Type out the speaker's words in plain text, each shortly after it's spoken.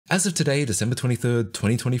As of today, December 23rd,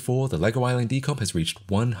 2024, the LEGO Island decomp has reached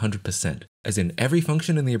 100%, as in every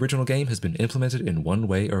function in the original game has been implemented in one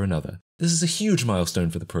way or another. This is a huge milestone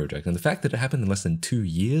for the project, and the fact that it happened in less than 2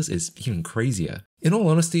 years is even crazier. In all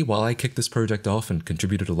honesty, while I kicked this project off and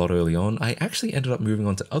contributed a lot early on, I actually ended up moving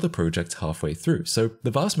on to other projects halfway through, so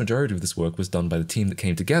the vast majority of this work was done by the team that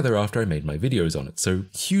came together after I made my videos on it, so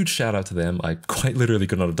huge shout out to them. I quite literally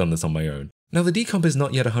could not have done this on my own. Now, the decomp is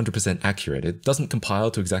not yet 100% accurate, it doesn't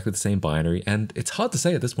compile to exactly the same binary, and it's hard to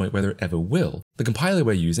say at this point whether it ever will. The compiler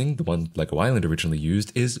we're using, the one LEGO Island originally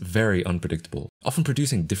used, is very unpredictable, often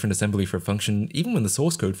producing different assembly for a function even when the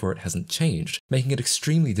source code for it hasn't changed, making it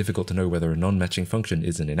extremely difficult to know whether a non-matching function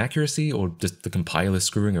is an inaccuracy or just the compiler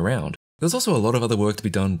screwing around. There's also a lot of other work to be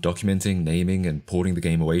done documenting, naming, and porting the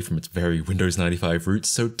game away from its very Windows 95 roots,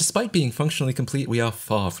 so despite being functionally complete, we are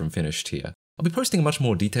far from finished here. I'll be posting a much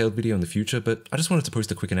more detailed video in the future, but I just wanted to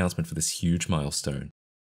post a quick announcement for this huge milestone.